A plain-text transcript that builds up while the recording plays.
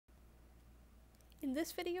In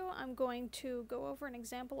this video, I'm going to go over an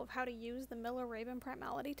example of how to use the Miller-Rabin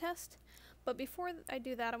Primality test, but before I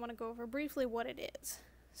do that, I want to go over briefly what it is.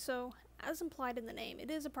 So, as implied in the name,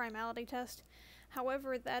 it is a primality test.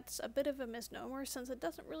 However, that's a bit of a misnomer since it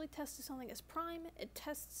doesn't really test if something is prime, it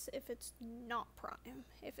tests if it's not prime,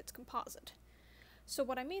 if it's composite. So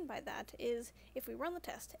what I mean by that is, if we run the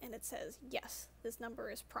test and it says, yes, this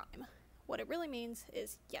number is prime, what it really means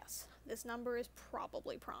is, yes, this number is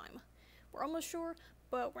probably prime. We're almost sure,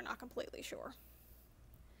 but we're not completely sure.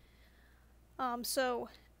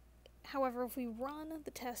 However, if we run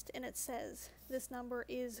the test and it says this number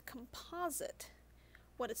is composite,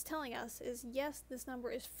 what it's telling us is, yes, this number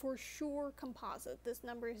is for sure composite. This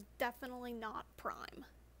number is definitely not prime.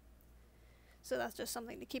 So that's just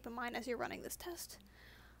something to keep in mind as you're running this test.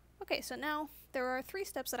 Okay, so now there are 3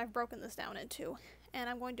 steps that I've broken this down into, and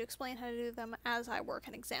I'm going to explain how to do them as I work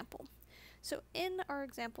an example. So in our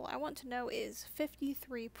example, I want to know is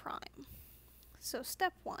 53 prime. So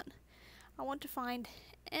step 1, I want to find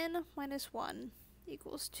n minus 1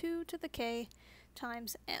 equals 2 to the k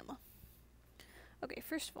times m. Okay,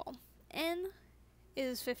 first of all, n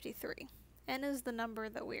is 53. N is the number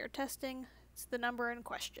that we are testing. It's the number in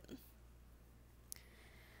question.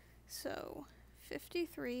 So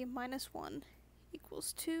 53 minus 1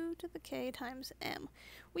 equals 2 to the k times m.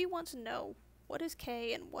 We want to know what is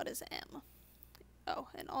k and what is m. Oh,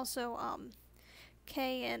 and also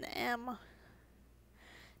k and m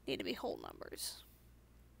need to be whole numbers.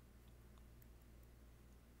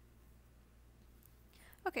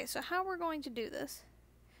 Okay, so how we're going to do this,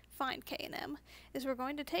 find k and m, is we're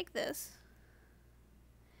going to take this,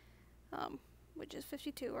 which is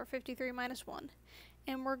 52, or 53 minus 1,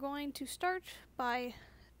 and we're going to start by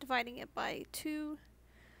dividing it by 2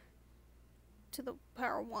 to the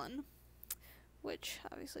power 1, which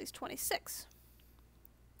obviously is 26.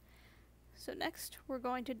 So next, we're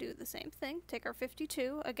going to do the same thing. Take our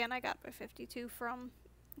 52. Again, I got my 52 from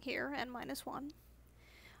here, n minus 1.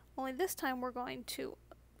 Only this time, we're going to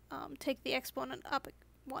take the exponent up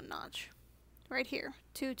 1 notch. Right here,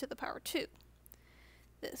 2 to the power 2.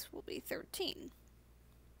 This will be 13.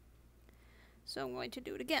 So I'm going to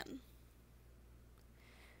do it again.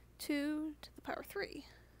 2 to the power 3.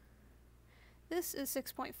 This is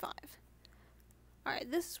 6.5.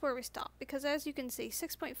 Alright, this is where we stop, because as you can see,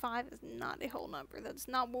 6.5 is not a whole number. That's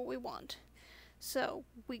not what we want. So,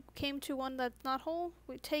 we came to one that's not whole,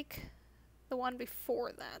 we take the one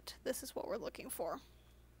before that. This is what we're looking for.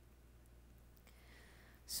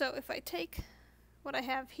 So, if I take what I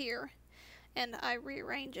have here, and I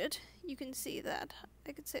rearrange it, you can see that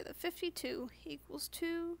I could say that 52 equals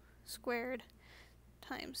 2 squared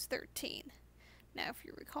times 13. Now, if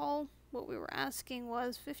you recall, what we were asking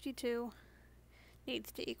was 52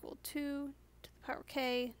 needs to equal 2 to the power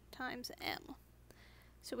k times m.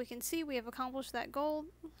 So we can see we have accomplished that goal,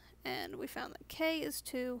 and we found that k is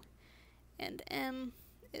 2 and m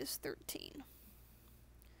is 13.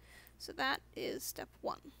 So that is step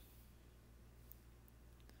 1.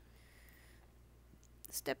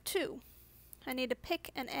 Step 2, I need to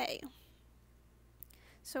pick an a.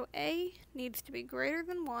 So a needs to be greater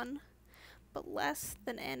than 1, but less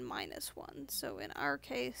than n minus 1. So in our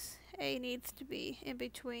case, a needs to be in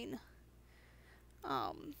between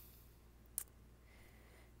 2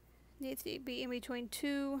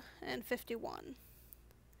 and 51.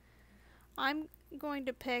 I'm going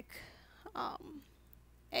to pick a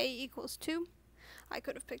equals 2. I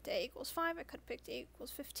could have picked a equals 5, I could have picked a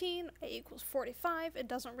equals 15, a equals 45. It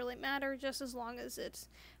doesn't really matter, just as long as it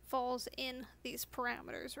falls in these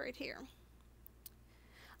parameters right here.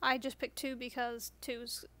 I just picked 2 because 2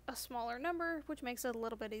 is a smaller number, which makes it a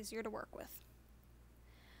little bit easier to work with.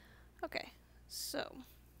 Okay, so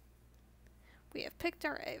we have picked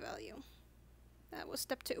our a value. That was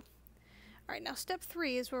step 2. Alright, now step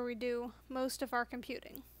 3 is where we do most of our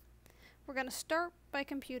computing. We're going to start by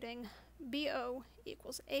computing BO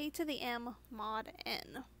equals a to the m mod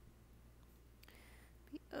n.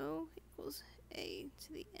 BO equals a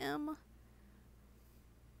to the m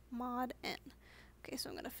mod n. Okay,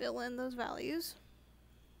 so I'm going to fill in those values.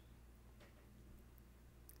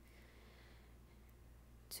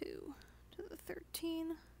 2 to the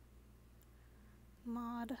 13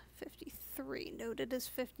 mod 53. Noted as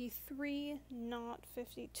 53, not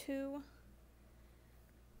 52.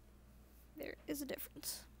 There is a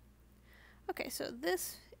difference. Okay, so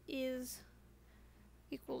this is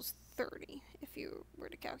equals 30, if you were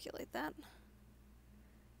to calculate that.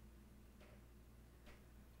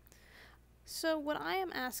 So what I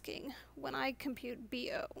am asking when I compute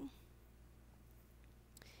BO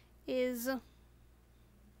is the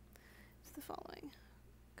following.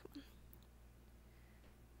 Come on.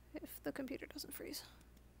 the computer doesn't freeze.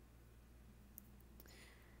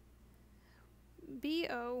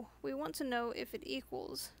 BO, we want to know if it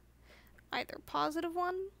equals either positive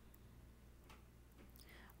 1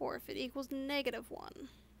 or if it equals negative 1.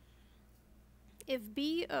 If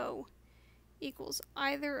BO equals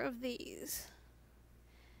either of these,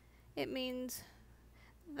 it means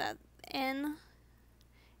that n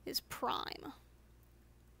is prime.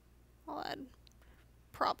 I'll add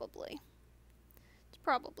probably. It's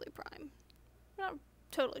probably prime. Not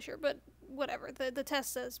totally sure, but whatever. The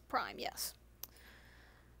test says prime, yes.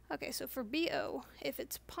 Okay, so for BO, if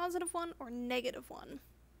it's positive 1 or negative 1,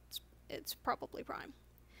 it's probably prime.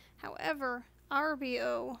 However, our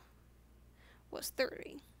BO was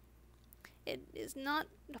 30. It is not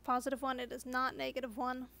a positive 1, it is not negative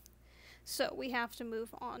 1, so we have to move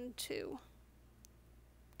on to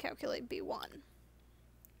calculate B1.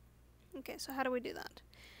 Okay, so how do we do that?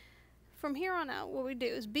 From here on out, what we do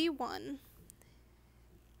is B1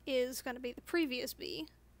 is going to be the previous B,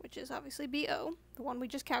 which is obviously BO, the one we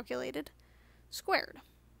just calculated, squared.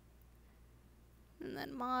 And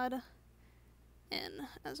then mod n,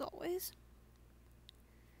 as always.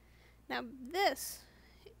 Now this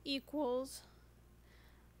equals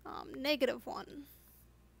negative 1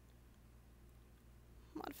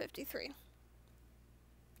 mod 53.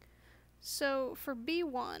 So for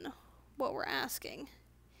B1, what we're asking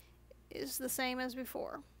is the same as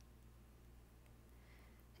before.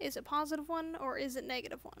 Is it positive 1 or is it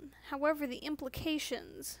negative 1? However, the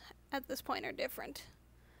implications at this point are different.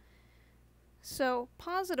 So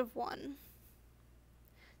positive 1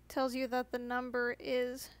 tells you that the number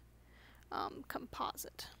is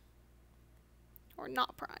composite, or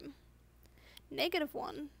not prime. Negative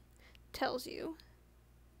 1 tells you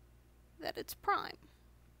that it's prime.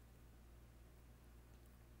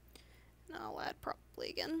 And I'll add probably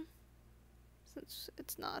again, since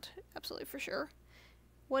it's not absolutely for sure.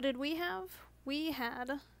 What did we have? We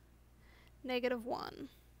had negative 1.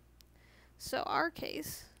 So our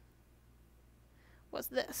case was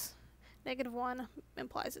this. Negative 1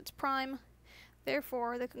 implies it's prime.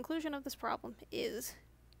 Therefore, the conclusion of this problem is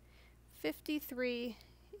 53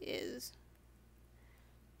 is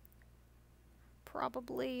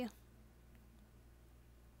probably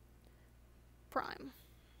prime.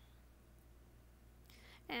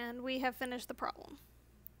 And we have finished the problem.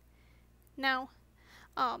 Now,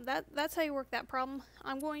 that's how you work that problem.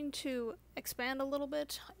 I'm going to expand a little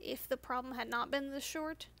bit if the problem had not been this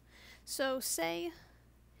short. So say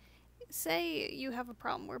you have a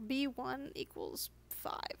problem where B1 equals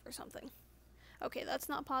 5 or something. Okay, that's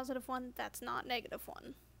not positive 1, that's not negative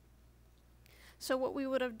 1. So what we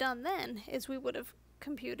would have done then is we would have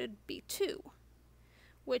computed B2,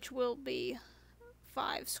 which will be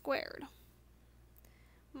 5 squared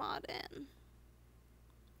mod n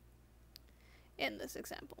in this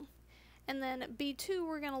example. And then B2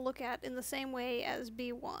 we're going to look at in the same way as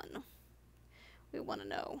B1. We want to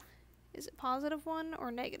know, is it positive 1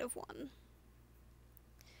 or negative 1?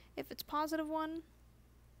 If it's positive 1,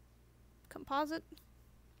 composite.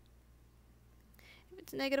 If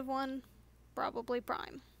it's negative 1, probably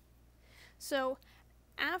prime. So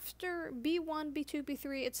after B1, B2,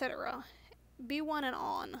 B3, etc., B1 and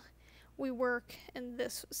on, we work in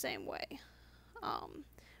this same way.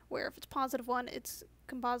 Where if it's positive 1, it's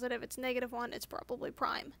composite. If it's negative 1, it's probably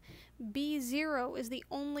prime. B0 is the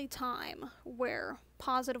only time where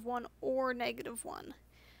positive 1 or negative 1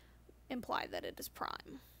 imply that it is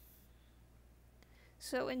prime.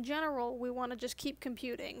 So in general, we want to just keep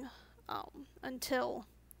computing until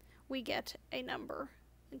we get a number,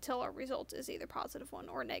 until our result is either positive 1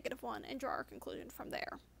 or negative 1, and draw our conclusion from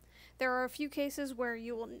there. There are a few cases where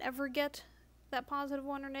you will never get that positive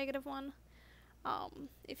 1 or negative 1.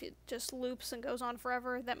 If it just loops and goes on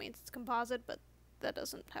forever, that means it's composite, but that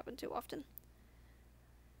doesn't happen too often.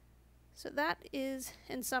 So that is,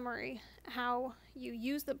 in summary, how you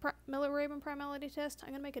use the Miller-Rabin Primality test. I'm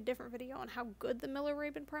going to make a different video on how good the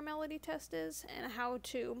Miller-Rabin Primality test is and how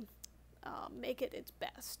to make it its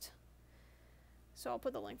best. So I'll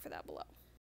put the link for that below.